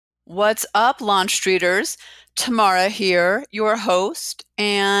What's up, Launch Streeters? Tamara here, your host,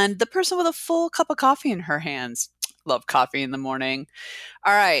 and the person with a full cup of coffee in her hands. Love coffee in the morning.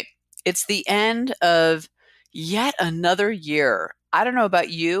 All right, it's the end of yet another year. I don't know about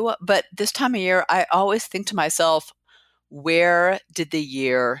you, but this time of year, I always think to myself, where did the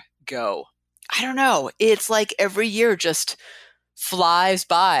year go? I don't know. It's like every year just flies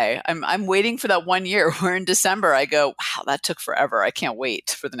by. I'm waiting for that one year where in December I go, wow, that took forever. I can't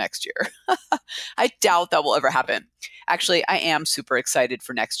wait for the next year. I doubt that will ever happen. Actually, I am super excited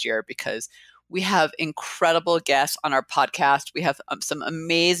for next year because we have incredible guests on our podcast. We have some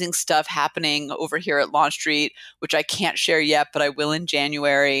amazing stuff happening over here at LaunchStreet, which I can't share yet, but I will in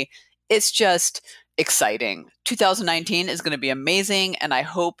January. It's just exciting. 2019 is going to be amazing, and I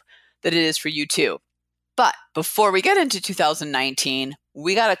hope that it is for you too. But before we get into 2019,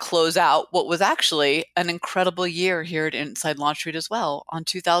 we got to close out what was actually an incredible year here at Inside LaunchStreet as well on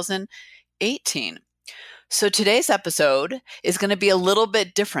 2018. So today's episode is going to be a little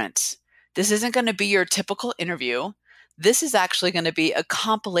bit different. This isn't going to be your typical interview. This is actually going to be a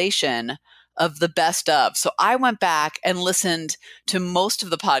compilation of the best of. So I went back and listened to most of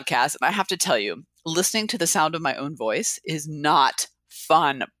the podcast, and I have to tell you, listening to the sound of my own voice is not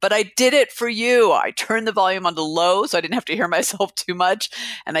fun, but I did it for you. I turned the volume on to low so I didn't have to hear myself too much,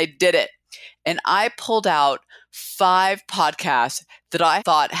 and I did it. And I pulled out 5 podcasts that I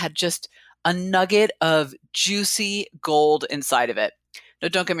thought had just a nugget of juicy gold inside of it. Now,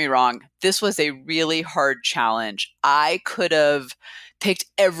 don't get me wrong. This was a really hard challenge. I could have picked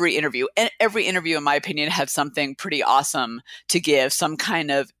every interview, and every interview, in my opinion, had something pretty awesome to give, some kind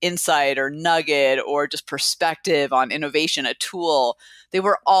of insight or nugget or just perspective on innovation, a tool. They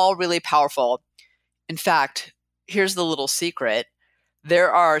were all really powerful. In fact, here's the little secret.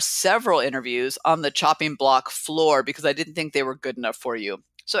 There are several interviews on the chopping block floor because I didn't think they were good enough for you.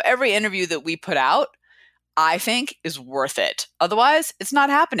 So every interview that we put out, I think is worth it. Otherwise, it's not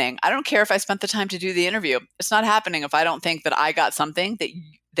happening. I don't care if I spent the time to do the interview. It's not happening if I don't think that I got something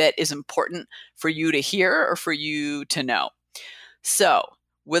that is important for you to hear or for you to know. So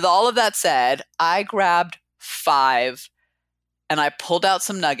with all of that said, I grabbed 5 and I pulled out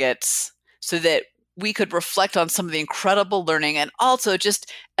some nuggets so that we could reflect on some of the incredible learning and also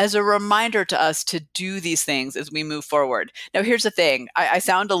just as a reminder to us to do these things as we move forward. Now, here's the thing. I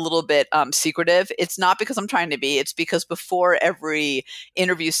sound a little bit secretive. It's not because I'm trying to be. It's because before every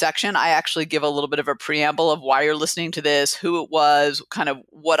interview section, I actually give a little bit of a preamble of why you're listening to this, who it was, kind of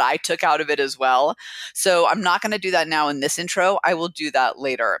what I took out of it as well. So I'm not going to do that now in this intro. I will do that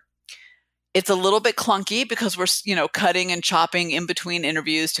later. It's a little bit clunky because we're, cutting and chopping in between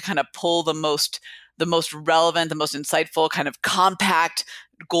interviews to kind of pull the most relevant, the most insightful, kind of compact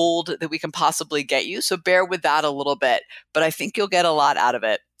gold that we can possibly get you. So bear with that a little bit, but I think you'll get a lot out of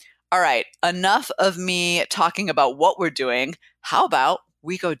it. All right, enough of me talking about what we're doing. How about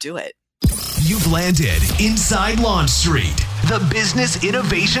we go do it? You've landed Inside LaunchStreet, the business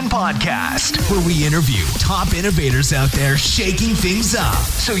innovation podcast, where we interview top innovators out there shaking things up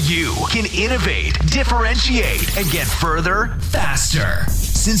so you can innovate, differentiate, and get further faster.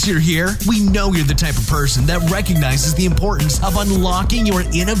 Since you're here, we know you're the type of person that recognizes the importance of unlocking your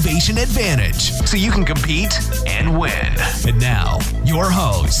innovation advantage so you can compete and win. And now, your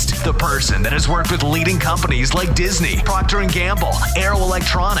host, the person that has worked with leading companies like Disney, Procter & Gamble, Aero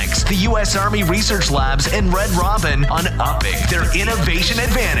Electronics, the U.S. Army Research Labs, and Red Robin on upping their innovation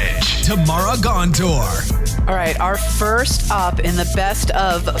advantage. Tamara Ghandour. All right, our first up in the best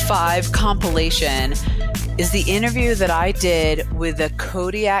of 5 compilation is the interview that I did with the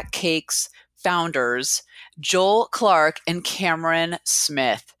Kodiak Cakes founders, Joel Clark and Cameron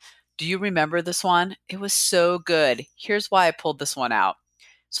Smith. Do you remember this one? It was so good. Here's why I pulled this one out.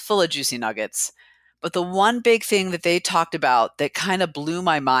 It's full of juicy nuggets. But the one big thing that they talked about that kind of blew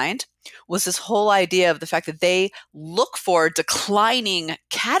my mind was this whole idea of the fact that they look for declining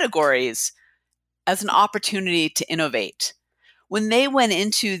categories as an opportunity to innovate. When they went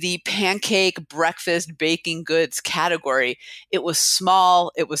into the pancake, breakfast, baking goods category, it was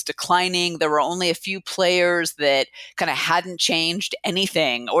small, it was declining. There were only a few players that kind of hadn't changed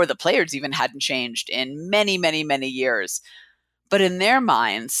anything, or the players even hadn't changed in many, many, many years. But in their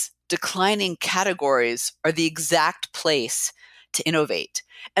minds, declining categories are the exact place to innovate.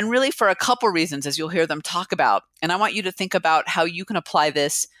 And really for a couple reasons, as you'll hear them talk about. And I want you to think about how you can apply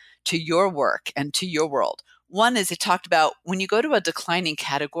this to your work and to your world. One is it talked about when you go to a declining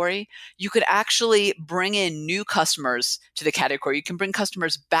category, you could actually bring in new customers to the category. You can bring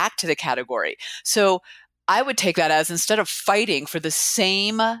customers back to the category. So I would take that as instead of fighting for the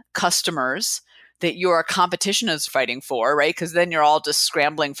same customers that your competition is fighting for, right? Because then you're all just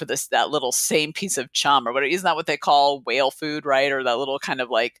scrambling for that little same piece of chum or whatever. Isn't that what they call whale food, right? Or that little kind of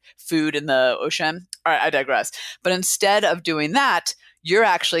like food in the ocean? All right, I digress. But instead of doing that, you're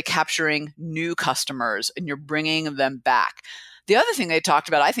actually capturing new customers and you're bringing them back. The other thing they talked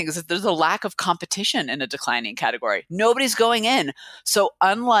about, I think, is that there's a lack of competition in a declining category. Nobody's going in. So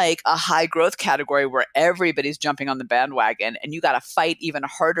unlike a high growth category where everybody's jumping on the bandwagon and you got to fight even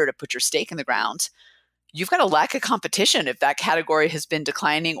harder to put your stake in the ground, you've got a lack of competition if that category has been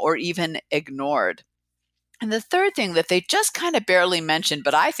declining or even ignored. And the third thing that they just kind of barely mentioned,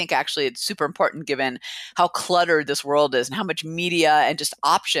 but I think actually it's super important given how cluttered this world is and how much media and just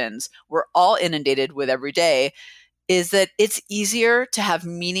options we're all inundated with every day, is that it's easier to have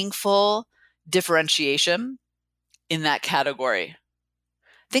meaningful differentiation in that category.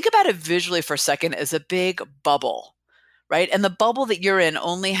 Think about it visually for a second as a big bubble, right? And the bubble that you're in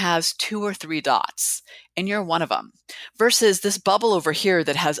only has 2 or 3 dots, and you're one of them, versus this bubble over here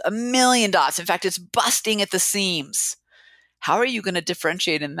that has 1,000,000 dots. In fact, it's busting at the seams. How are you going to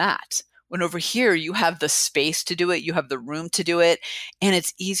differentiate in that? When over here, you have the space to do it, you have the room to do it, and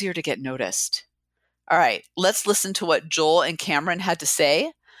it's easier to get noticed. All right, let's listen to what Joel and Cameron had to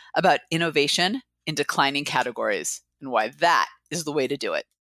say about innovation in declining categories and why that is the way to do it.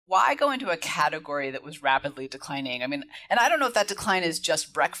 Why go into a category that was rapidly declining? I mean, and I don't know if that decline is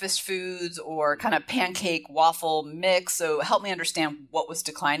just breakfast foods or kind of pancake waffle mix. So help me understand what was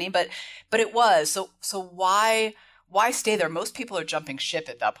declining, but it was. So why stay there? Most people are jumping ship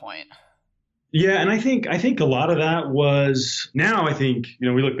at that point. Yeah, and I think a lot of that was, now I think,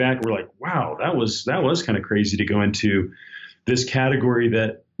 we look back and we're like, wow, that was kind of crazy to go into this category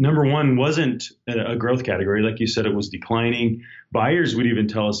that, number one, wasn't a growth category. Like you said, it was declining. Buyers would even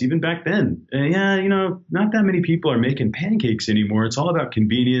tell us, even back then, not that many people are making pancakes anymore. It's all about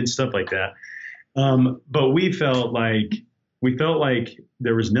convenience, stuff like that. But we felt like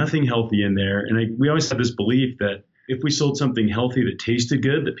there was nothing healthy in there. And we always had this belief that if we sold something healthy that tasted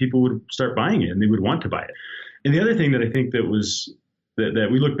good, that people would start buying it and they would want to buy it. And the other thing that I think that was that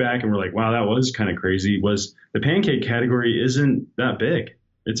we look back and we're like, wow, that was kind of crazy, was the pancake category isn't that big.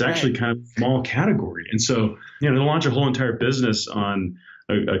 It's actually kind of a small category. And so, to launch a whole entire business on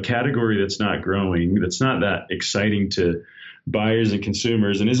a category that's not growing, that's not that exciting to buyers and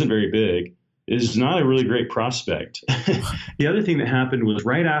consumers and isn't very big, is not a really great prospect. The other thing that happened was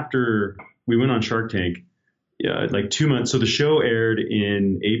right after we went on Shark Tank, like 2 months. So the show aired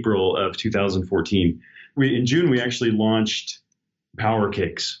in April of 2014. In June, we actually launched Power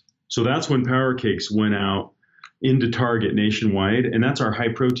Cakes. So that's when Power Cakes went out into Target nationwide, and that's our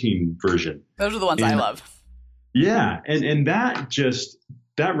high protein version. Those are the ones I love. Yeah, and that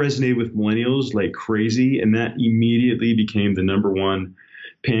resonated with millennials like crazy, and that immediately became the number one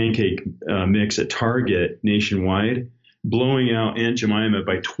pancake mix at Target nationwide, blowing out Aunt Jemima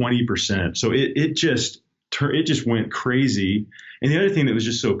by 20%. So it just went crazy. And the other thing that was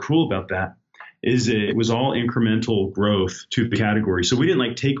just so cool about that is it was all incremental growth to the category. So we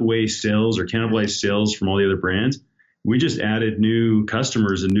didn't take away sales or cannibalize sales from all the other brands. We just added new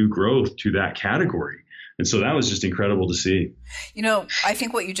customers and new growth to that category. And so that was just incredible to see. I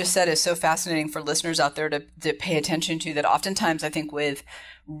think what you just said is so fascinating for listeners out there to pay attention to, that oftentimes I think with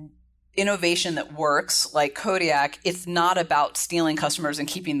innovation that works, like Kodiak, it's not about stealing customers and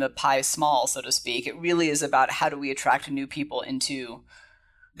keeping the pie small, so to speak. It really is about how do we attract new people into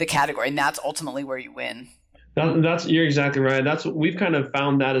the category, and that's ultimately where you win. You're exactly right. That's what we've kind of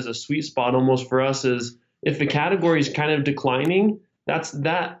found, that as a sweet spot almost for us, is if the category is kind of declining,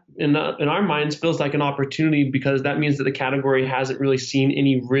 that in our minds feels like an opportunity, because that means that the category hasn't really seen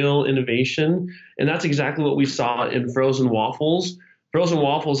any real innovation. And that's exactly what we saw in frozen waffles. Frozen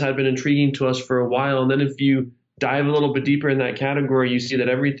waffles had been intriguing to us for a while. And then if you dive a little bit deeper in that category, you see that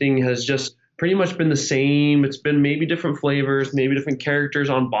everything has just pretty much been the same. It's been maybe different flavors, maybe different characters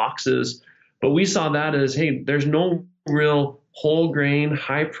on boxes. But we saw that as, hey, there's no real whole grain,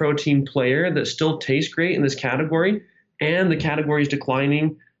 high protein player that still tastes great in this category. And the category is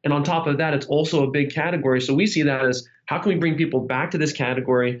declining. And on top of that, it's also a big category. So we see that as, how can we bring people back to this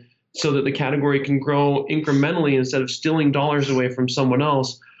category so that the category can grow incrementally instead of stealing dollars away from someone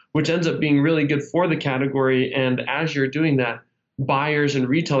else, which ends up being really good for the category. And as you're doing that, buyers and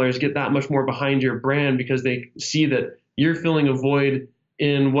retailers get that much more behind your brand, because they see that you're filling a void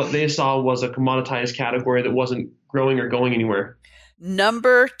in what they saw was a commoditized category that wasn't growing or going anywhere.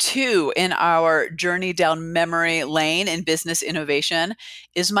 Number 2 in our journey down memory lane in business innovation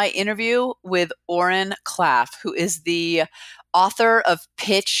is my interview with Oren Klaff, who is the author of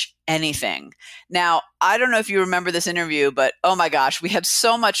Pitch anything. Now, I don't know if you remember this interview, but oh my gosh, we had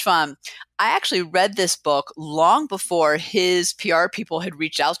so much fun. I actually read this book long before his PR people had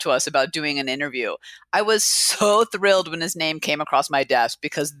reached out to us about doing an interview. I was so thrilled when his name came across my desk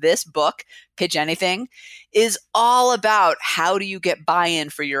because this book, Pitch Anything, is all about how do you get buy-in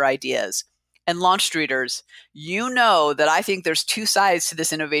for your ideas. And LaunchStreeters, you know that I think there's two sides to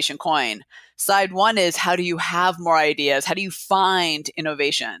this innovation coin. Side one is how do you have more ideas? How do you find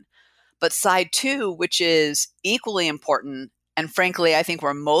innovation? But side two, which is equally important, and frankly, I think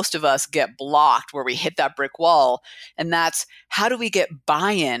where most of us get blocked, where we hit that brick wall, and that's how do we get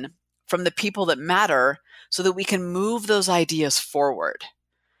buy-in from the people that matter so that we can move those ideas forward?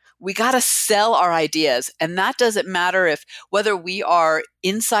 We got to sell our ideas. And that doesn't matter if whether we are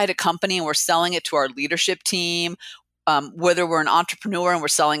inside a company and we're selling it to our leadership team, whether we're an entrepreneur and we're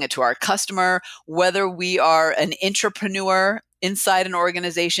selling it to our customer, whether we are an intrapreneur inside an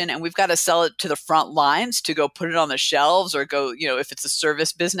organization and we've got to sell it to the front lines to go put it on the shelves or go, if it's a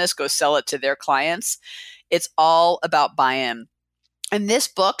service business, go sell it to their clients. It's all about buy-in. And this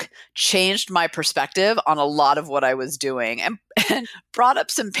book changed my perspective on a lot of what I was doing and brought up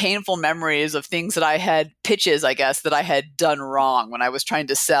some painful memories of things that I had, pitches, I guess, that I had done wrong when I was trying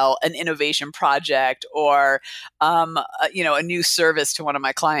to sell an innovation project or, a new service to one of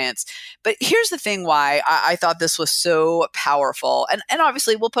my clients. But here's the thing why I thought this was so powerful. And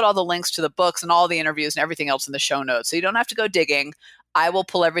obviously, we'll put all the links to the books and all the interviews and everything else in the show notes. So you don't have to go digging. I will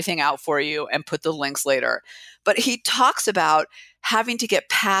pull everything out for you and put the links later. But he talks about having to get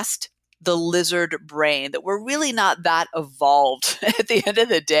past the lizard brain, that we're really not that evolved at the end of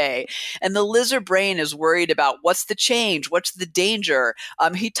the day. And the lizard brain is worried about what's the change, what's the danger.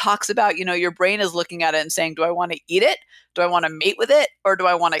 He talks about, your brain is looking at it and saying, do I want to eat it? Do I want to mate with it? Or do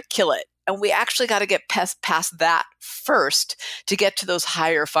I want to kill it? And we actually got to get past that first to get to those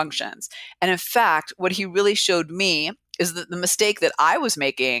higher functions. And in fact, what he really showed me is that the mistake that I was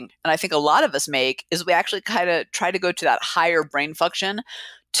making, and I think a lot of us make, is we actually kind of try to go to that higher brain function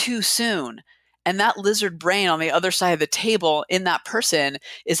too soon. And that lizard brain on the other side of the table in that person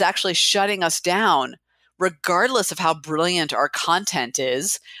is actually shutting us down, regardless of how brilliant our content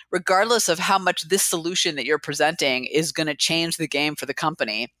is, regardless of how much this solution that you're presenting is going to change the game for the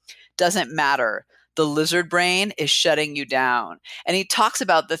company. Doesn't matter. The lizard brain is shutting you down. And he talks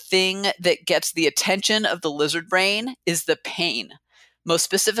about the thing that gets the attention of the lizard brain is the pain. Most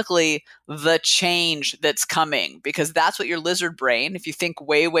specifically, the change that's coming, because that's what your lizard brain, if you think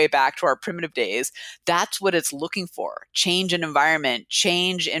way, way back to our primitive days, that's what it's looking for. Change in environment,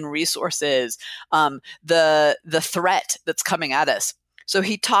 change in resources, the threat that's coming at us. So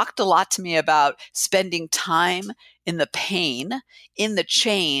he talked a lot to me about spending time in the pain, in the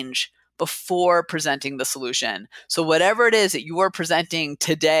change, before presenting the solution. So whatever it is that you are presenting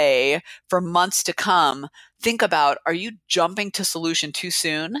today for months to come, think about, are you jumping to solution too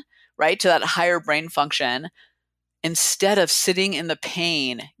soon, right? To that higher brain function, instead of sitting in the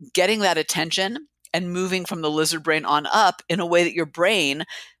pain, getting that attention and moving from the lizard brain on up in a way that your brain,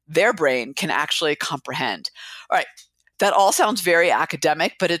 their brain, can actually comprehend. All right. That all sounds very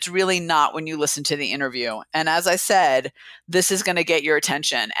academic, but it's really not when you listen to the interview. And as I said, this is going to get your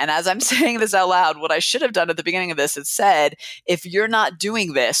attention. And as I'm saying this out loud, what I should have done at the beginning of this is said, if you're not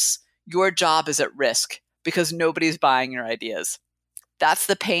doing this, your job is at risk because nobody's buying your ideas. That's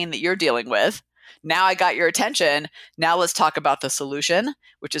the pain that you're dealing with. Now I got your attention. Now let's talk about the solution,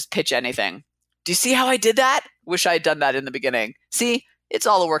 which is pitch anything. Do you see how I did that? Wish I had done that in the beginning. See, it's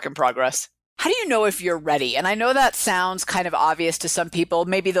all a work in progress. How do you know if you're ready? And I know that sounds kind of obvious to some people,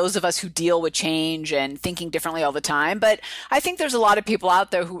 maybe those of us who deal with change and thinking differently all the time, but I think there's a lot of people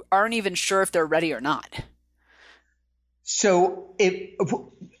out there who aren't even sure if they're ready or not. So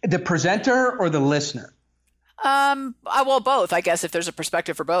the presenter or the listener? Well, both, I guess, if there's a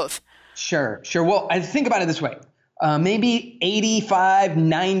perspective for both. Sure. Well, I think about it this way. Maybe 85,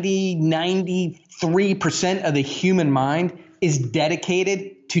 90, 93% of the human mind is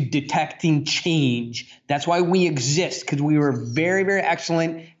dedicated to detecting change. That's why we exist, because we were very, very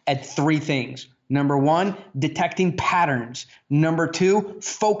excellent at three things. Number one, detecting patterns. Number two,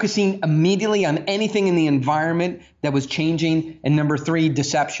 focusing immediately on anything in the environment that was changing. And number three,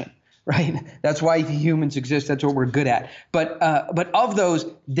 deception, right? That's why humans exist. That's what we're good at. But of those,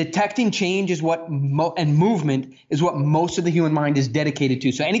 detecting change is what, and movement is what most of the human mind is dedicated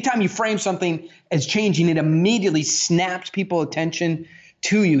to. So anytime you frame something as changing, it immediately snaps people's attention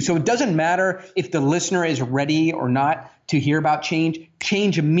to you. So it doesn't matter if the listener is ready or not to hear about change.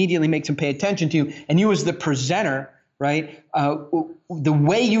 Change immediately makes them pay attention to you. And you as the presenter, right, the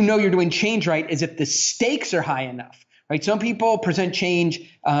way you know you're doing change right is if the stakes are high enough, right? Some people present change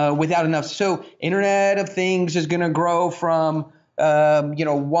without enough. So Internet of Things is going to grow from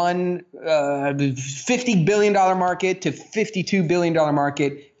one $50 billion market to $52 billion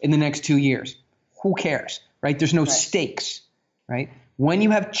market in the next 2 years. Who cares, right? There's no stakes, right? When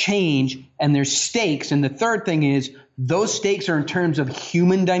you have change and there's stakes, and the third thing is those stakes are in terms of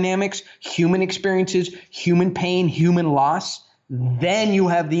human dynamics, human experiences, human pain, human loss, then you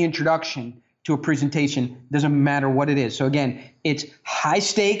have the introduction to a presentation. Doesn't matter what it is. So again, it's high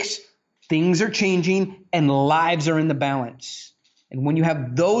stakes, things are changing, and lives are in the balance. And when you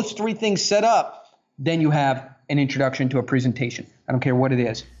have those three things set up, then you have an introduction to a presentation. I don't care what it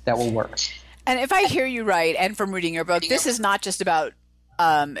is, that will work. And if I hear you right, and from reading your book, this is not just about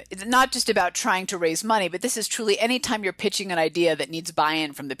trying to raise money, but this is truly anytime you're pitching an idea that needs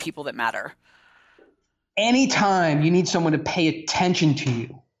buy-in from the people that matter. Anytime you need someone to pay attention to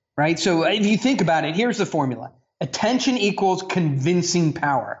you, right? So if you think about it, here's the formula. Attention equals convincing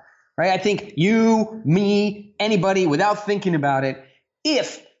power, right? I think you, me, anybody, without thinking about it,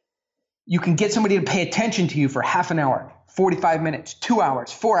 if you can get somebody to pay attention to you for half an hour, 45 minutes, 2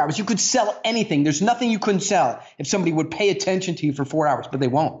 hours, 4 hours, you could sell anything. There's nothing you couldn't sell if somebody would pay attention to you for 4 hours, but they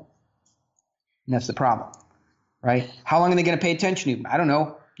won't. And that's the problem, right? How long are they going to pay attention to you? I don't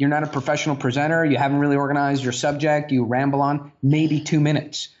know. You're not a professional presenter. You haven't really organized your subject. You ramble on, maybe 2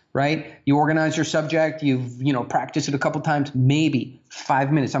 minutes, right? You organize your subject. You've, practiced it a couple times, maybe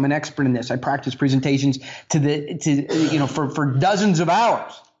 5 minutes. I'm an expert in this. I practice presentations for dozens of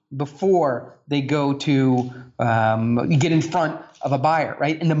hours before they go to get in front of a buyer,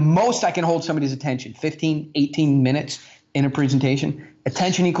 right? And the most I can hold somebody's attention, 15, 18 minutes in a presentation.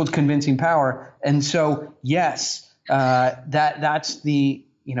 Attention equals convincing power. And so, yes, that's the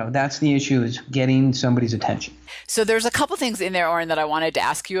issue, is getting somebody's attention. So there's a couple things in there, Oren, that I wanted to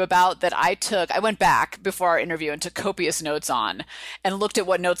ask you about that I went back before our interview and took copious notes on and looked at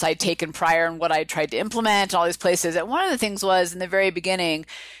what notes I'd taken prior and what I tried to implement in all these places. And one of the things was in the very beginning,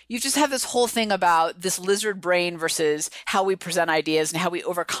 you just have this whole thing about this lizard brain versus how we present ideas and how we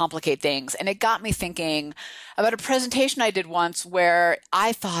overcomplicate things. And it got me thinking about a presentation I did once where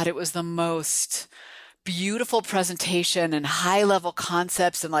I thought it was the most beautiful presentation and high level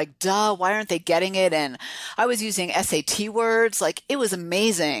concepts and why aren't they getting it? And I was using SAT words, it was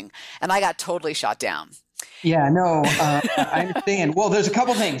amazing. And I got totally shot down. Yeah, no, I understand. Well, there's a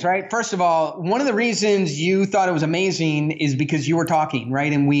couple things, right? First of all, one of the reasons you thought it was amazing is because you were talking,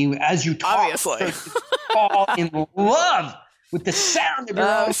 right? And as you talk, obviously, fall in love with the sound of your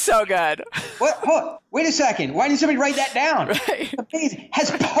own. So good. What? Wait a second. Why didn't somebody write that down? Right. Amazing.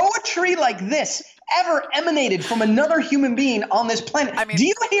 Has poetry like this ever emanated from another human being on this planet? I mean, do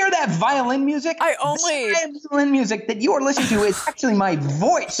you hear that violin music? The violin music that you are listening to is actually my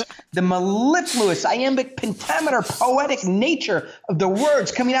voice. The mellifluous, iambic, pentameter, poetic nature of the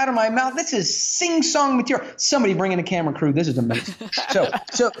words coming out of my mouth. This is sing-song material. Somebody bring in a camera crew. This is amazing.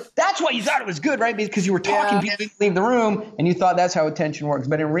 So that's why you thought it was good, right? Because you were talking, people didn't leave the room, and you thought that's how attention works.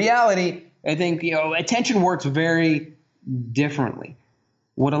 But in reality, I think attention works very differently.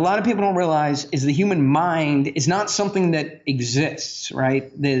 What a lot of people don't realize is the human mind is not something that exists, right?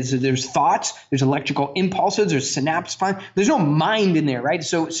 There's thoughts, there's electrical impulses, there's synapses. There's no mind in there, right?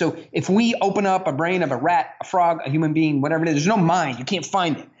 So if we open up a brain of a rat, a frog, a human being, whatever it is, there's no mind. You can't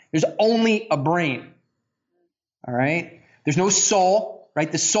find it. There's only a brain, all right? There's no soul,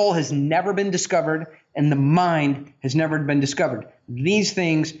 right? The soul has never been discovered, and the mind has never been discovered. These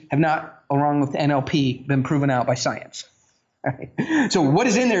things have not, along with NLP, been proven out by science. Right. So what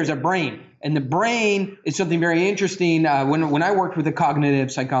is in there is a brain, and the brain is something very interesting. When I worked with a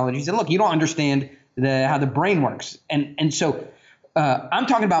cognitive psychologist, he said, "Look, you don't understand how the brain works," and so I'm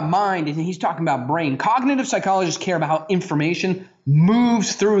talking about mind, and he's talking about brain. Cognitive psychologists care about how information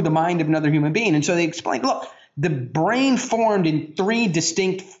moves through the mind of another human being, and so they explain, look, the brain formed in 3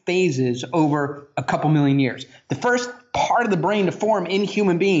 distinct phases over a couple million years. The first part of the brain to form in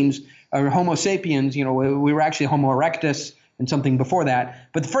human beings, or Homo sapiens, we were actually Homo erectus and something before that.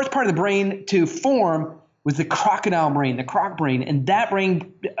 But the first part of the brain to form was the crocodile brain, the croc brain. And that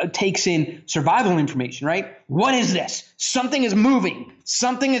brain takes in survival information, right? What is this? Something is moving.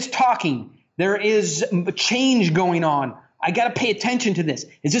 Something is talking. There is change going on. I got to pay attention to this.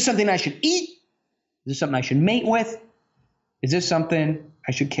 Is this something I should eat? Is this something I should mate with? Is this something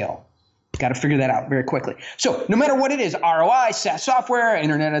I should kill? Got to figure that out very quickly. So no matter what it is, ROI, SaaS software,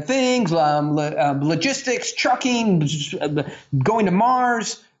 Internet of Things, logistics, trucking, going to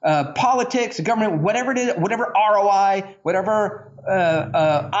Mars, politics, the government, whatever it is, whatever ROI, whatever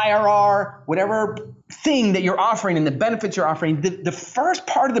IRR, whatever thing that you're offering and the benefits you're offering, the first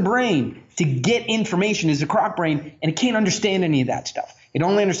part of the brain to get information is the croc brain, and it can't understand any of that stuff. It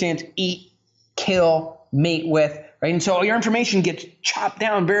only understands eat, kill, mate with, right? And so all your information gets chopped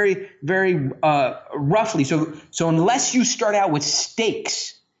down very, very roughly. So unless you start out with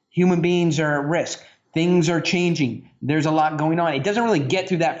stakes, human beings are at risk. Things are changing. There's a lot going on. It doesn't really get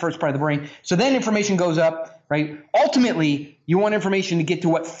through that first part of the brain. So then information goes up, right? Ultimately, you want information to get to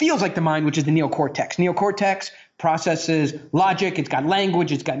what feels like the mind, which is the neocortex. Neocortex processes logic. It's got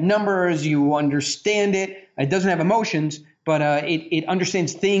language. It's got numbers. You understand it. It doesn't have emotions, but it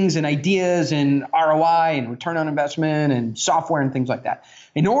understands things and ideas and ROI and return on investment and software and things like that.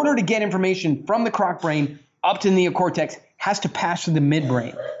 In order to get information from the croc brain up to the neocortex, has to pass through the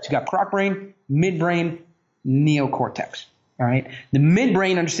midbrain. So you got croc brain, midbrain, neocortex. All right. The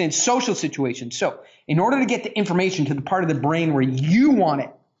midbrain understands social situations. So in order to get the information to the part of the brain where you want it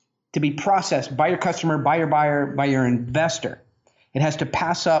to be processed by your customer, by your buyer, by your investor, it has to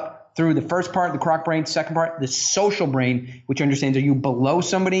pass up through the first part, the croc brain, second part, the social brain, which understands are you below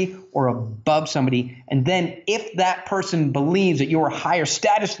somebody or above somebody. And then if that person believes that you're a higher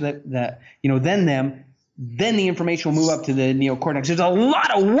status than them, then the information will move up to the neocortex. There's a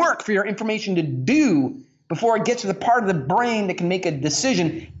lot of work for your information to do before it gets to the part of the brain that can make a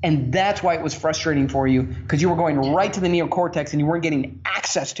decision. And that's why it was frustrating for you, because you were going right to the neocortex and you weren't getting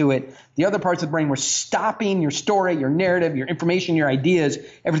access to it. The other parts of the brain were stopping your story, your narrative, your information, your ideas,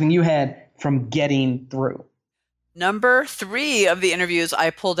 everything you had from getting through. Number 3 of the interviews I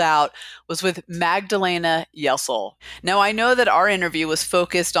pulled out was with Magdalena Yesel. Now, I know that our interview was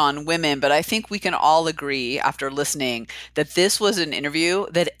focused on women, but I think we can all agree after listening that this was an interview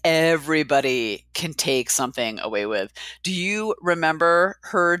that everybody can take something away with. Do you remember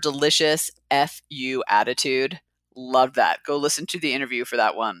her delicious FU attitude? Love that. Go listen to the interview for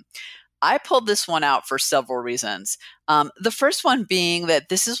that one. I pulled this one out for several reasons. The first one being that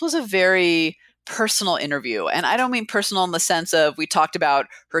this was a very personal interview. And I don't mean personal in the sense of we talked about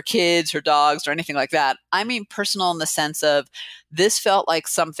her kids, her dogs, or anything like that. I mean personal in the sense of this felt like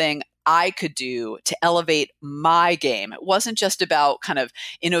something I could do to elevate my game. It wasn't just about kind of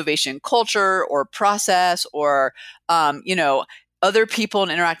innovation culture or process or, other people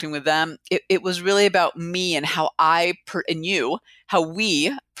and interacting with them. It was really about me and how how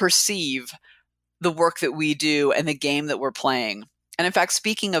we perceive the work that we do and the game that we're playing. And in fact,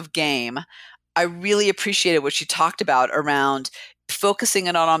 speaking of game, I really appreciated what she talked about around focusing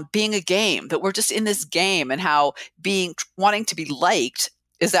it on being a game, that we're just in this game and how wanting to be liked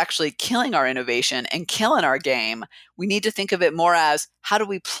is actually killing our innovation and killing our game. We need to think of it more as how do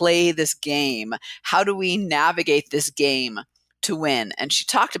we play this game? How do we navigate this game to win? And she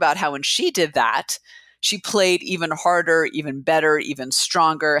talked about how when she did that, she played even harder, even better, even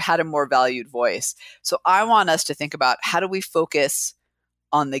stronger, had a more valued voice. So I want us to think about how do we focus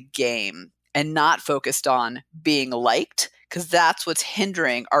on the game and not focused on being liked, because that's what's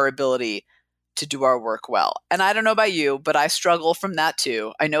hindering our ability to do our work well. And I don't know about you, but I struggle from that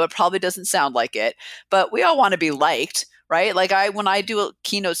too. I know it probably doesn't sound like it, but we all want to be liked, right? Like when I do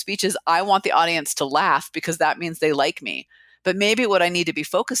keynote speeches, I want the audience to laugh because that means they like me. But maybe what I need to be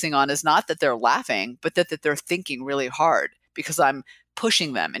focusing on is not that they're laughing, but that they're thinking really hard because I'm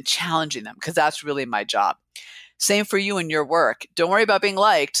pushing them and challenging them, because that's really my job. Same for you in your work. Don't worry about being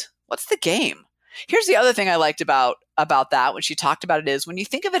liked. What's the game? Here's the other thing I liked about that when she talked about it is when you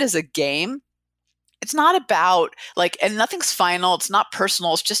think of it as a game, it's not about and nothing's final. It's not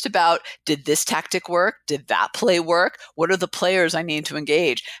personal. It's just about, did this tactic work? Did that play work? What are the players I need to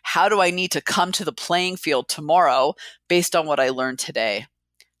engage? How do I need to come to the playing field tomorrow based on what I learned today?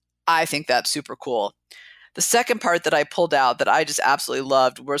 I think that's super cool. The second part that I pulled out that I just absolutely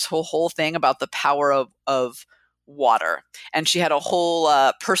loved was her whole thing about the power of water. And she had a whole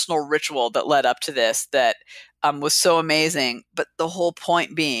personal ritual that led up to this that was so amazing. But the whole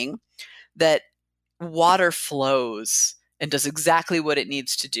point being that water flows and does exactly what it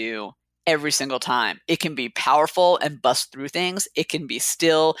needs to do every single time. It can be powerful and bust through things. It can be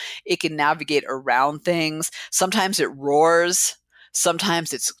still. It can navigate around things. Sometimes it roars.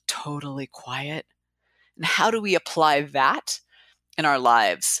 Sometimes it's totally quiet. And how do we apply that in our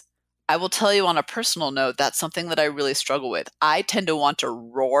lives? I will tell you on a personal note, that's something that I really struggle with. I tend to want to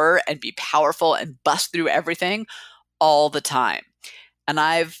roar and be powerful and bust through everything all the time. And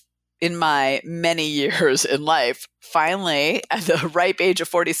I've, in my many years in life, finally, at the ripe age of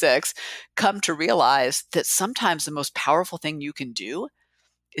 46, come to realize that sometimes the most powerful thing you can do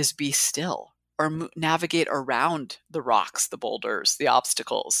is be still or navigate around the rocks, the boulders, the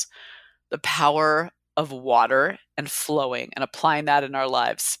obstacles. The power of water and flowing and applying that in our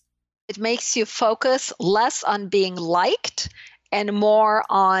lives. It makes you focus less on being liked and more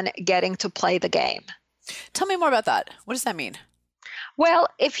on getting to play the game. Tell me more about that. What does that mean? Well,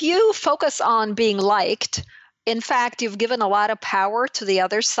 if you focus on being liked, in fact, you've given a lot of power to the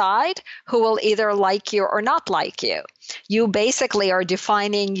other side who will either like you or not like you. You basically are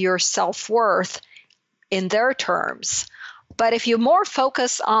defining your self-worth in their terms. But if you more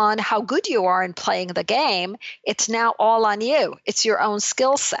focus on how good you are in playing the game, it's now all on you. It's your own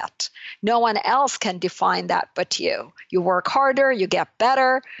skill set. No one else can define that but you. You work harder, you get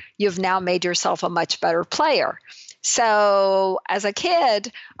better, you've now made yourself a much better player. So as a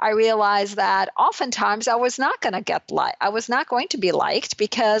kid, I realized that oftentimes I was not going to be liked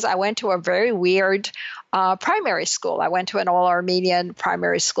because I went to a very weird primary school. I went to an all-Armenian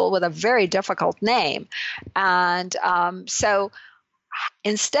primary school with a very difficult name. And so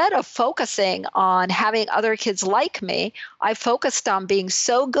instead of focusing on having other kids like me, I focused on being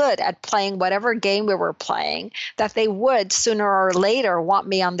so good at playing whatever game we were playing that they would sooner or later want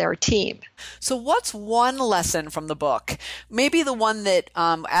me on their team. So what's one lesson from the book? Maybe the one that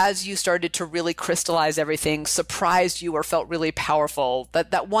as you started to really crystallize everything, surprised you or felt really powerful,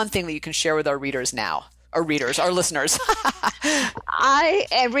 that one thing that you can share with our readers now. Our readers, our listeners.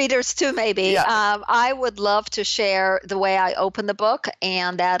 And readers too, maybe. Yeah. I would love to share the way I open the book,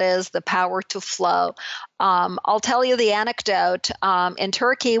 and that is the power to flow. I'll tell you the anecdote. In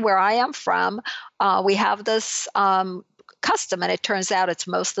Turkey, where I am from, we have this custom, and it turns out it's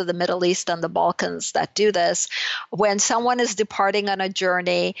most of the Middle East and the Balkans that do this. When someone is departing on a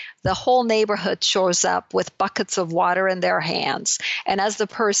journey, the whole neighborhood shows up with buckets of water in their hands. And as the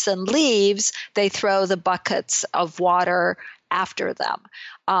person leaves, they throw the buckets of water after them.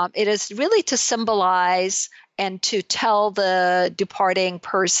 It is really to symbolize and to tell the departing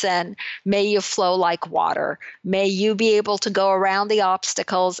person, may you flow like water. May you be able to go around the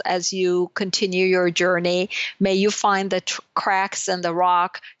obstacles as you continue your journey. May you find the cracks in the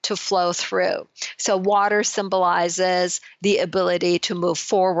rock to flow through. So water symbolizes the ability to move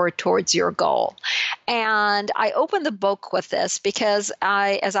forward towards your goal. And I opened the book with this because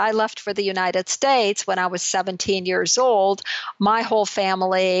as I left for the United States when I was 17 years old, my whole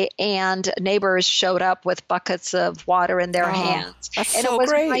family and neighbors showed up with buckets of water in their hands. That's and so it was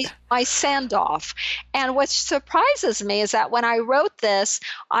great. my send-off. And what surprises me is that when I wrote this,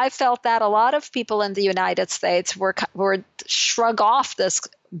 I felt that a lot of people in the United States would shrug off this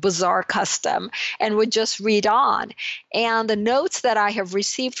bizarre custom and would just read on. And the notes that I have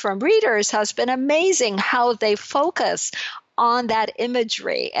received from readers has been amazing how they focus on that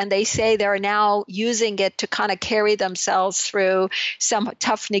imagery, and they say they're now using it to kind of carry themselves through some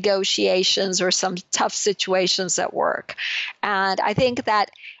tough negotiations or some tough situations at work. And I think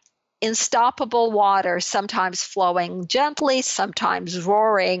that unstoppable water, sometimes flowing gently, sometimes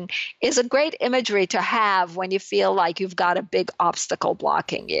roaring, is a great imagery to have when you feel like you've got a big obstacle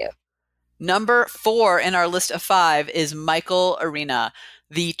blocking you. Number 4 in our list of 5 is Michael Arena,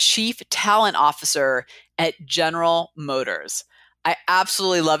 the Chief Talent Officer at General Motors. I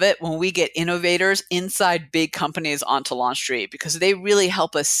absolutely love it when we get innovators inside big companies onto LaunchStreet because they really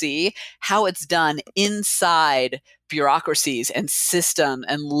help us see how it's done inside bureaucracies and system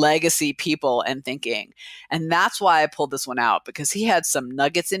and legacy people and thinking. And that's why I pulled this one out, because he had some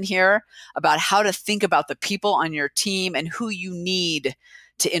nuggets in here about how to think about the people on your team and who you need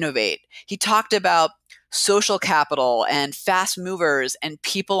to innovate. He talked about social capital and fast movers and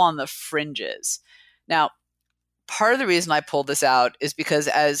people on the fringes. Now, part of the reason I pulled this out is because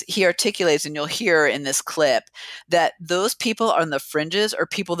as he articulates, and you'll hear in this clip, that those people on the fringes are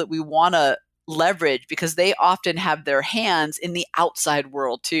people that we want to leverage because they often have their hands in the outside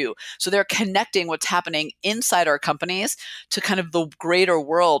world too. So they're connecting what's happening inside our companies to kind of the greater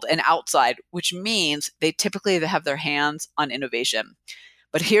world and outside, which means they typically have their hands on innovation.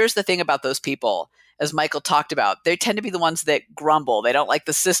 But here's the thing about those people. As Michael talked about, they tend to be the ones that grumble. They don't like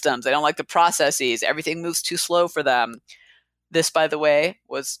the systems. They don't like the processes. Everything moves too slow for them. This, by the way,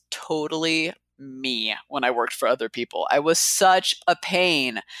 was totally me when I worked for other people. I was such a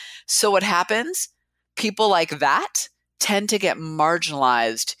pain. So what happens? People like that tend to get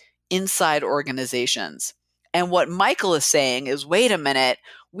marginalized inside organizations. And what Michael is saying is, wait a minute,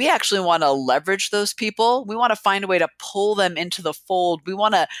 we actually want to leverage those people. We want to find a way to pull them into the fold. We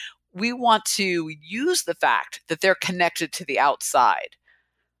want to use the fact that they're connected to the outside.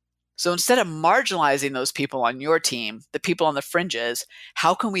 So instead of marginalizing those people on your team, the people on the fringes,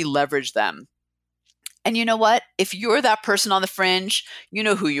 how can we leverage them? And you know what? If you're that person on the fringe, you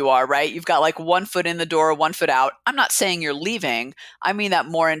know who you are, right? You've got like one foot in the door, one foot out. I'm not saying you're leaving. I mean that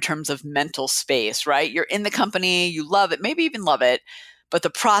more in terms of mental space, right? You're in the company, you love it, maybe even love it, but the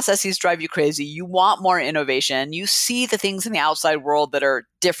processes drive you crazy. You want more innovation. You see the things in the outside world that are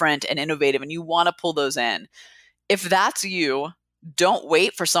different and innovative, and you want to pull those in. If that's you, don't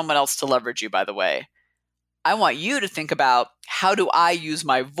wait for someone else to leverage you, by the way. I want you to think about, how do I use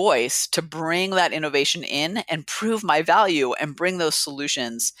my voice to bring that innovation in and prove my value and bring those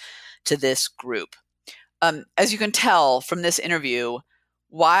solutions to this group? As you can tell from this interview,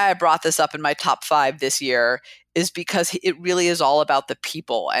 why I brought this up in my top 5 this year is because it really is all about the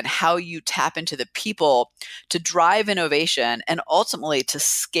people and how you tap into the people to drive innovation and ultimately to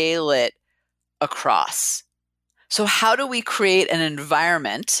scale it across. So how do we create an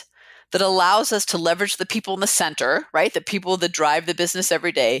environment that allows us to leverage the people in the center, right? The people that drive the business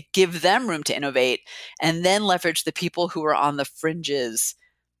every day, give them room to innovate, and then leverage the people who are on the fringes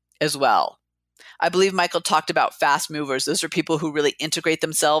as well. I believe Michael talked about fast movers. Those are people who really integrate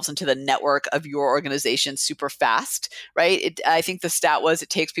themselves into the network of your organization super fast, right? I think the stat was it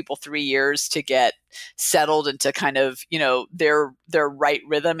takes people 3 years to get settled into kind of, their right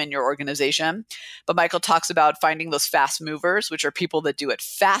rhythm in your organization. But Michael talks about finding those fast movers, which are people that do it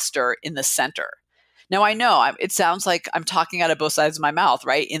faster in the center. Now, I know it sounds like I'm talking out of both sides of my mouth,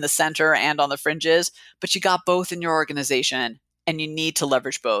 right? In the center and on the fringes, but you got both in your organization. And you need to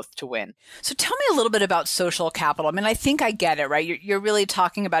leverage both to win. So tell me a little bit about social capital. I mean, I think I get it, right? You're really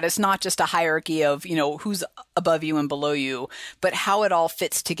talking about it's not just a hierarchy of, who's above you and below you, but how it all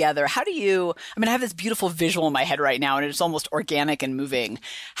fits together. How do you, I have this beautiful visual in my head right now, and it's almost organic and moving.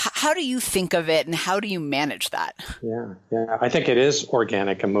 How do you think of it, and how do you manage that? Yeah. I think it is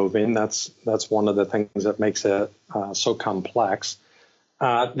organic and moving. That's one of the things that makes it so complex.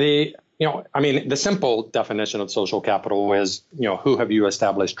 The simple definition of social capital is, who have you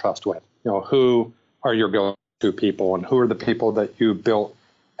established trust with? Who are your go-to people, and who are the people that you built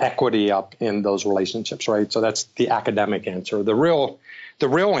equity up in those relationships, right? So that's the academic answer. The real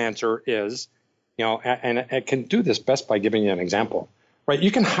answer is, and I can do this best by giving you an example, right?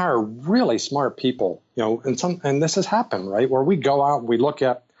 You can hire really smart people, and this has happened, right? Where we go out, we look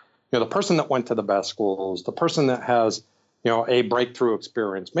at, the person that went to the best schools, the person that has a breakthrough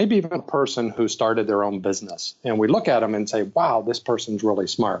experience, maybe even a person who started their own business. And we look at them and say, wow, this person's really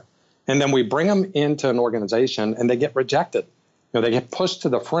smart. And then we bring them into an organization and they get rejected. They get pushed to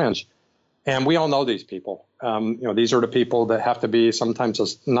the fringe. And we all know these people. These are the people that have to be sometimes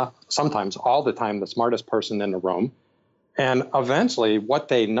all the time, the smartest person in the room. And eventually what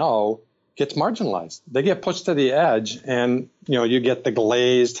they know gets marginalized. They get pushed to the edge, and, you get the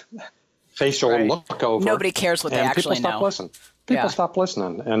glazed facial look over. Nobody cares what they actually know. People stop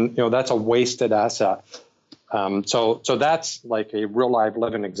listening. And, that's a wasted asset. So that's like a real live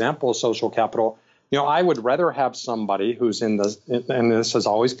living example of social capital. I would rather have somebody who's and this is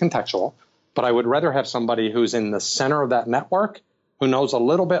always contextual, but I would rather have somebody who's in the center of that network, who knows a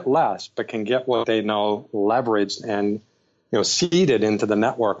little bit less, but can get what they know leveraged and seeded into the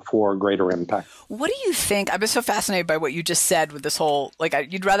network for greater impact. What do you think? I've been so fascinated by what you just said with this whole,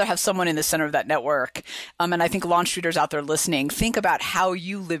 you'd rather have someone in the center of that network. And I think LaunchStreeters out there listening, think about how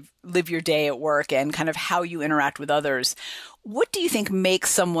you live your day at work and kind of how you interact with others. What do you think makes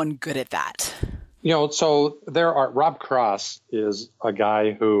someone good at that? So Rob Cross is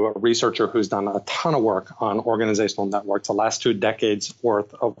a researcher who's done a ton of work on organizational networks, the last 2 decades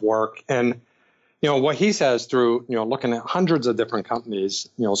worth of work. And what he says through, looking at hundreds of different companies,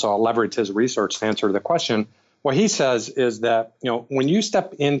 so I'll leverage his research to answer the question. What he says is that, when you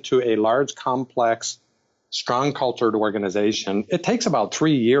step into a large, complex, strong cultured organization, it takes about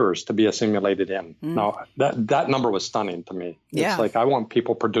 3 years to be assimilated in. Now, that number was stunning to me. Yeah. It's like, I want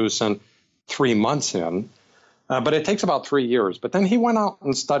people producing 3 months in, but it takes about 3 years. But then he went out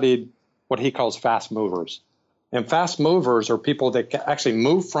and studied what he calls fast movers. And fast movers are people that actually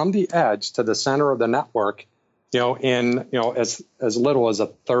move from the edge to the center of the network, in as little as a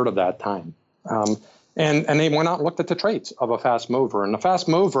third of that time. And they went out and looked at the traits of a fast mover. And the fast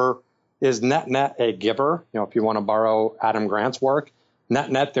mover is net a giver. If you want to borrow Adam Grant's work,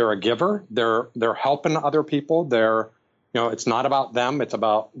 net they're a giver. They're helping other people. It's not about them. It's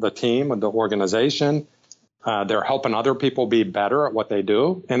about the team and the organization. They're helping other people be better at what they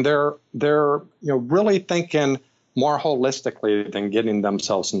do, and they're really thinking more holistically than getting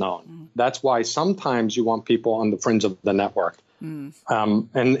themselves known. That's why sometimes you want people on the fringe of the network. And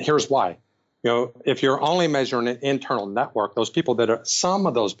here's why. If you're only measuring an internal network, some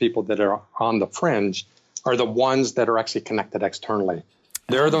of those people that are on the fringe are the ones that are actually connected externally.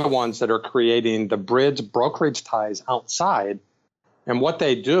 They're the ones that are creating the brokerage ties outside. And what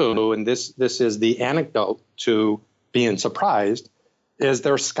they do, and this is the anecdote to being surprised, is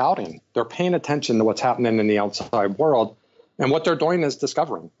they're scouting. They're paying attention to what's happening in the outside world. And what they're doing is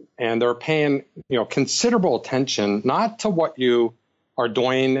discovering. And they're paying, considerable attention, not to what you are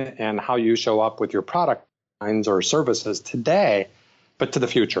doing and how you show up with your product lines or services today, but to the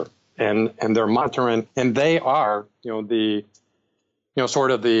future. And they're monitoring, and they are,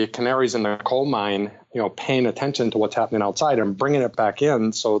 sort of the canaries in the coal mine, paying attention to what's happening outside and bringing it back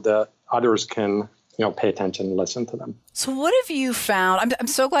in so that others can, pay attention and listen to them. So what have you found? I'm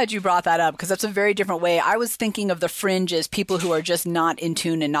so glad you brought that up, because that's a very different way. I was thinking of the fringe as people who are just not in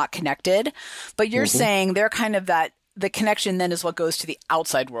tune and not connected, but you're saying they're kind of that, the connection then is what goes to the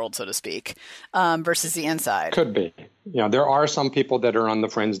outside world, so to speak, versus the inside. Could be. There are some people that are on the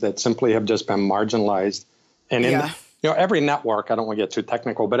fringe that simply have just been marginalized. And every network, I don't want to get too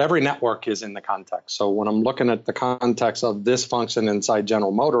technical, but every network is in the context. So when I'm looking at the context of this function inside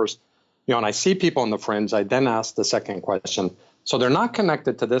General Motors, and I see people on the fringe, I then ask the second question. So they're not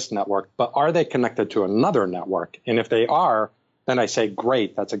connected to this network, but are they connected to another network? And if they are, then I say,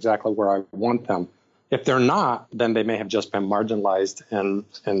 great, that's exactly where I want them. If they're not, then they may have just been marginalized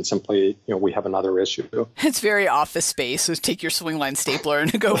and simply, we have another issue. It's very Office Space. So take your swing line stapler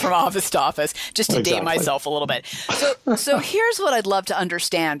and go from office to office, just to date myself a little bit. So here's what I'd love to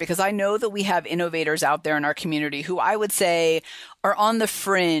understand, because I know that we have innovators out there in our community who I would say are on the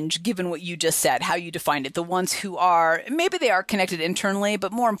fringe, given what you just said, how you defined it. The ones who are, maybe they are connected internally,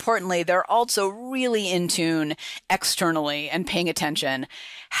 but more importantly, they're also really in tune externally and paying attention.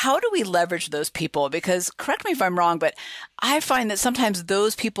 How do we leverage those people? Because correct me if I'm wrong, but I find that sometimes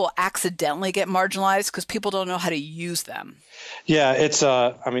those people accidentally get marginalized because people don't know how to use them. Yeah,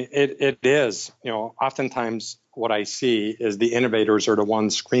 it is. Oftentimes what I see is the innovators are the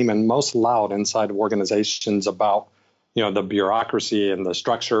ones screaming most loud inside of organizations about, the bureaucracy and the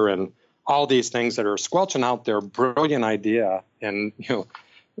structure and all these things that are squelching out their brilliant idea. And,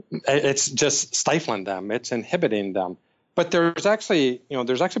 it's just stifling them. It's inhibiting them. But there's actually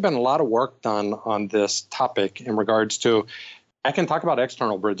been a lot of work done on this topic in regards to, I can talk about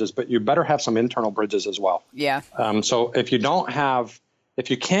external bridges, but you better have some internal bridges as well. Yeah. So if you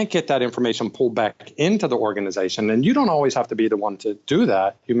can't get that information pulled back into the organization, and you don't always have to be the one to do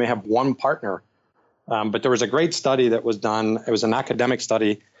that, you may have one partner. But there was a great study that was done. It was an academic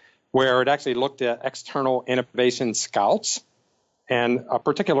study where it actually looked at external innovation scouts, and a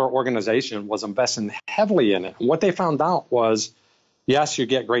particular organization was investing heavily in it. And what they found out was, yes, you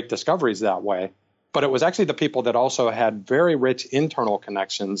get great discoveries that way, but it was actually the people that also had very rich internal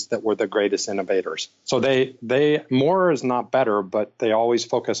connections that were the greatest innovators. So they more is not better, but they always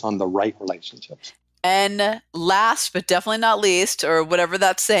focus on the right relationships. And last but definitely not least, or whatever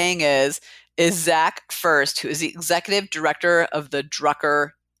that saying is Zach First, who is the executive director of the Drucker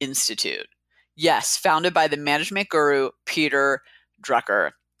Institute. Yes, founded by the management guru, Peter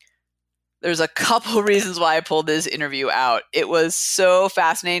Drucker. There's a couple reasons why I pulled this interview out. It was so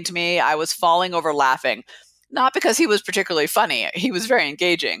fascinating to me. I was falling over laughing, not because he was particularly funny. He was very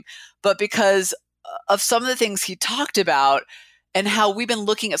engaging, but because of some of the things he talked about and how we've been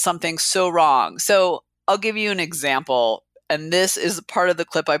looking at something so wrong. So I'll give you an example, and this is part of the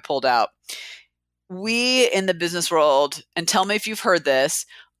clip I pulled out. We in the business world, and tell me if you've heard this,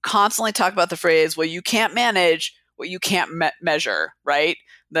 constantly talk about the phrase, well, you can't manage what you can't measure, right?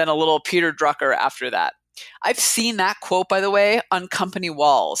 Then a little Peter Drucker after that. I've seen that quote, by the way, on company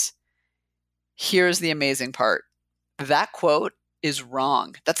walls. Here's the amazing part. That quote is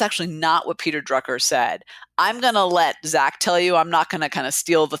wrong. That's actually not what Peter Drucker said. I'm going to let Zach tell you. I'm not going to kind of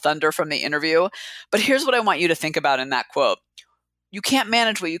steal the thunder from the interview. But here's what I want you to think about in that quote. You can't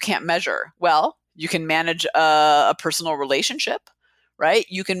manage what you can't measure. Well, you can manage a personal relationship, right?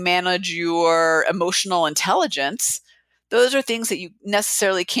 You can manage your emotional intelligence. Those are things that you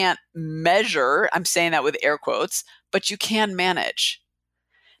necessarily can't measure. I'm saying that with air quotes, but you can manage.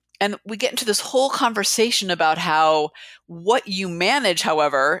 And we get into this whole conversation about how what you manage,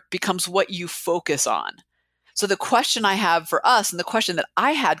 however, becomes what you focus on. So the question I have for us, and the question that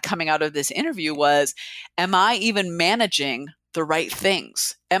I had coming out of this interview was, am I even managing the right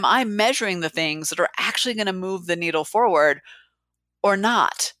things? Am I measuring the things that are actually going to move the needle forward or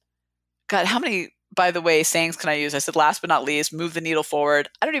not? God, how many, by the way, sayings can I use? I said, last but not least, move the needle forward.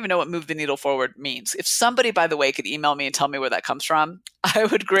 I don't even know what move the needle forward means. If somebody, by the way, could email me and tell me where that comes from, I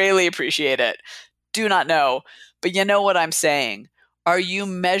would greatly appreciate it. Do not know, but you know what I'm saying. Are you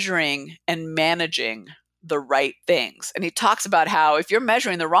measuring and managing the right things? And he talks about how if you're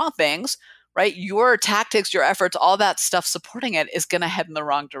measuring the wrong things, right? Your tactics, your efforts, all that stuff supporting it is going to head in the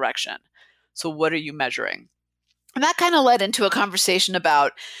wrong direction. So what are you measuring? And that kind of led into a conversation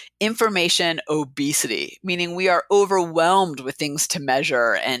about information obesity, meaning we are overwhelmed with things to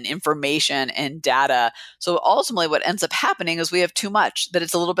measure and information and data. So ultimately, what ends up happening is we have too much, that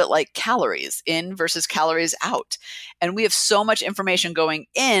it's a little bit like calories in versus calories out. And we have so much information going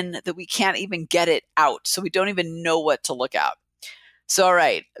in that we can't even get it out. So we don't even know what to look at. So, all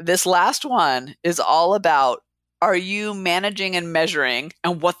right, this last one is all about, are you managing and measuring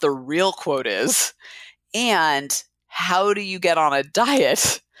and what the real quote is? And how do you get on a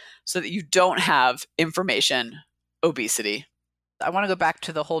diet so that you don't have information obesity? I want to go back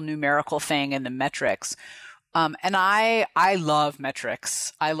to the whole numerical thing and the metrics. And I love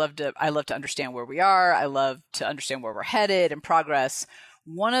metrics. I love to understand where we are. I love to understand where we're headed and progress.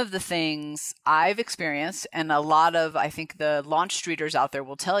 One of the things I've experienced, and a lot of, I think, the LaunchStreeters out there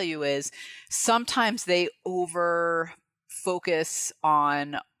will tell you, is sometimes they over focus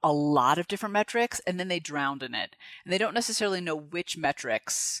on a lot of different metrics and then they drown in it. And they don't necessarily know which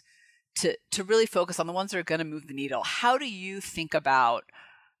metrics to really focus on, the ones that are going to move the needle. How do you think about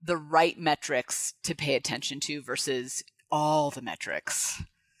the right metrics to pay attention to versus all the metrics?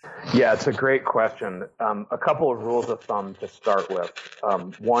 Yeah, it's a great question. A couple of rules of thumb to start with.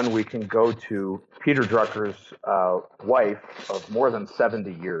 One, we can go to Peter Drucker's wife of more than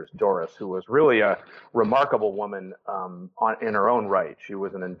 70 years, Doris, who was really a remarkable woman in her own right. She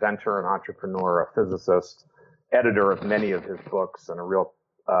was an inventor, an entrepreneur, a physicist, editor of many of his books, and a real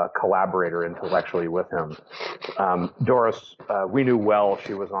collaborator intellectually with him. Doris, we knew well.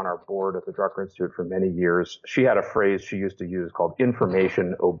 She was on our board at the Drucker Institute for many years. She had a phrase she used to use called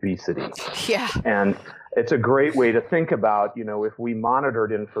information obesity. Yeah. And it's a great way to think about, if we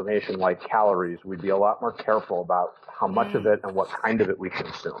monitored information like calories, we'd be a lot more careful about how much of it and what kind of it we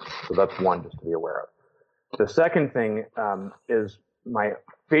consume. So that's one just to be aware of. The second thing is my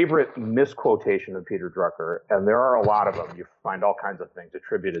favorite misquotation of Peter Drucker, and there are a lot of them. You find all kinds of things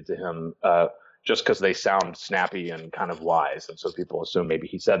attributed to him just because they sound snappy and kind of wise, and so people assume maybe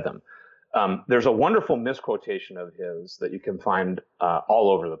he said them. There's a wonderful misquotation of his that you can find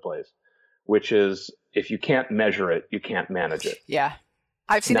all over the place, which is, if you can't measure it, you can't manage it. Yeah.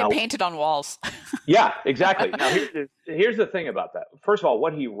 I've seen it painted on walls. Yeah, exactly. Now, here's the thing about that. First of all,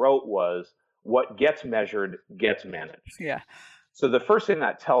 what he wrote was, what gets measured gets managed. Yeah. So the first thing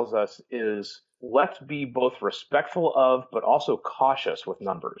that tells us is, let's be both respectful of, but also cautious with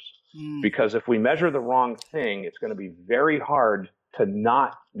numbers. Because if we measure the wrong thing, it's going to be very hard to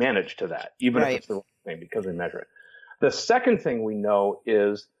not manage to that, even if it's the wrong thing, because we measure it. The second thing we know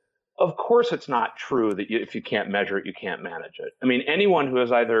is, of course, it's not true that if you can't measure it, you can't manage it. I mean, anyone who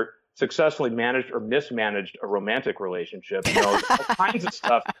has either successfully managed or mismanaged a romantic relationship knows all kinds of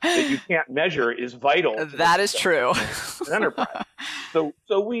stuff that you can't measure is vital. That is true. An enterprise.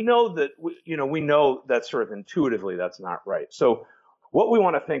 So we know that, we know that sort of intuitively that's not right. So what we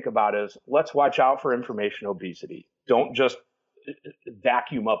want to think about is, let's watch out for information obesity. Don't just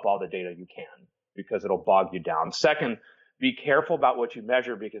vacuum up all the data you can, because it'll bog you down. Second, be careful about what you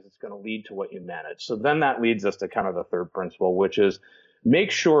measure, because it's going to lead to what you manage. So then that leads us to kind of the third principle, which is,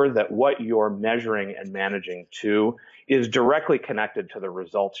 make sure that what you're measuring and managing to is directly connected to the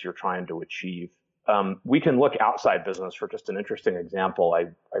results you're trying to achieve. We can look outside business for just an interesting example. I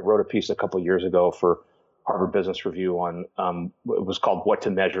wrote a piece a couple of years ago for Harvard Business Review on, it was called What to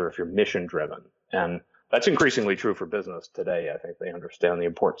Measure If You're Mission Driven. And that's increasingly true for business today. I think they understand the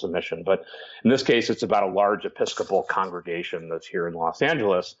importance of mission. But in this case, it's about a large Episcopal congregation that's here in Los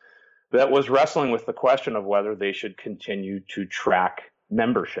Angeles that was wrestling with the question of whether they should continue to track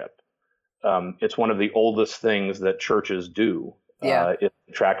membership. It's one of the oldest things that churches do, is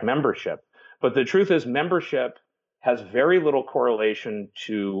track membership. But the truth is, membership has very little correlation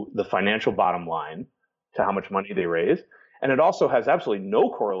to the financial bottom line, to how much money they raise. And it also has absolutely no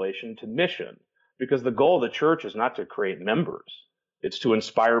correlation to mission, because the goal of the church is not to create members. It's to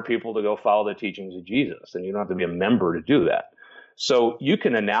inspire people to go follow the teachings of Jesus. And you don't have to be a member to do that. So you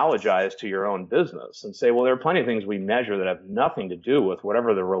can analogize to your own business and say, well, there are plenty of things we measure that have nothing to do with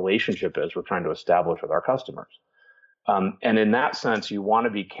whatever the relationship is we're trying to establish with our customers. And in that sense, you want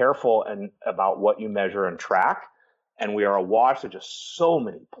to be careful about what you measure and track. And we are awash with just so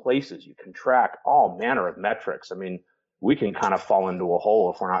many places you can track all manner of metrics. I mean, we can kind of fall into a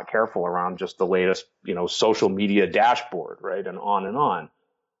hole if we're not careful around just the latest, social media dashboard, right? And on and on.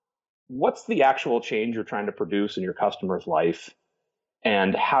 What's the actual change you're trying to produce in your customer's life?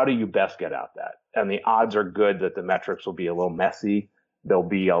 And how do you best get at that? And the odds are good that the metrics will be a little messy. They'll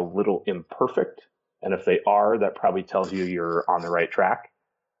be a little imperfect. And if they are, that probably tells you you're on the right track.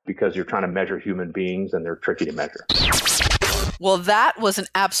 because you're trying to measure human beings and they're tricky to measure. Well, that was an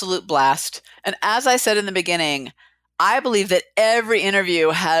absolute blast. And as I said in the beginning, I believe that every interview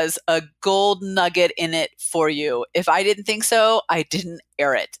has a gold nugget in it for you. If I didn't think so, I didn't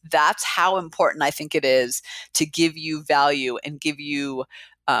air it. That's how important I think it is to give you value and give you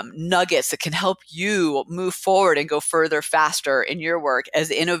nuggets that can help you move forward and go further faster in your work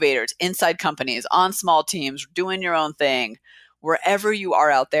as innovators, inside companies, on small teams, doing your own thing, wherever you are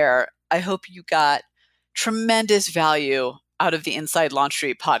out there. I hope you got tremendous value out of the Inside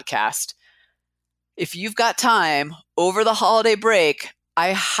LaunchStreet podcast. If you've got time over the holiday break,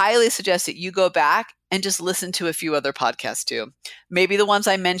 I highly suggest that you go back and just listen to a few other podcasts too. Maybe the ones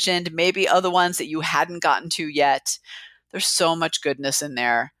I mentioned, maybe other ones that you hadn't gotten to yet. There's so much goodness in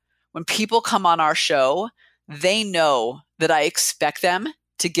there. When people come on our show, they know that I expect them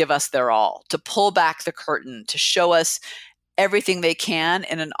to give us their all, to pull back the curtain, to show us everything they can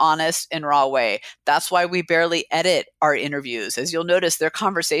in an honest and raw way. That's why we barely edit our interviews. As you'll notice, they're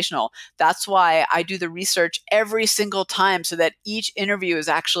conversational. That's why I do the research every single time so that each interview is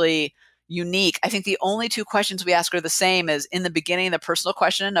actually unique. I think the only two questions we ask are the same as in the beginning, the personal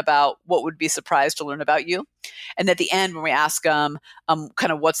question about what would be surprised to learn about you. And at the end, when we ask them,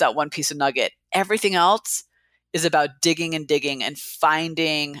 kind of what's that one piece of nugget? Everything else is about digging and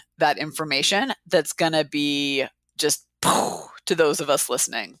finding that information that's going to be just to those of us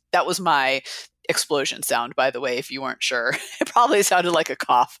listening. That was my explosion sound, by the way, if you weren't sure. It probably sounded like a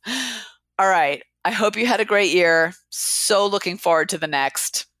cough. All right. I hope you had a great year. So looking forward to the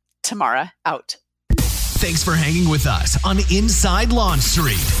next. Tamara, out. Thanks for hanging with us on Inside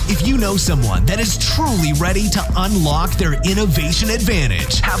LaunchStreet. If you know someone that is truly ready to unlock their innovation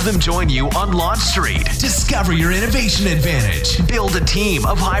advantage, have them join you on LaunchStreet. Discover your innovation advantage. Build a team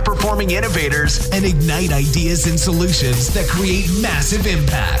of high-performing innovators and ignite ideas and solutions that create massive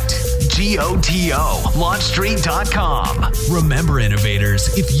impact. GOTO, LaunchStreet.com. Remember,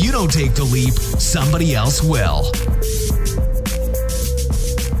 innovators, if you don't take the leap, somebody else will.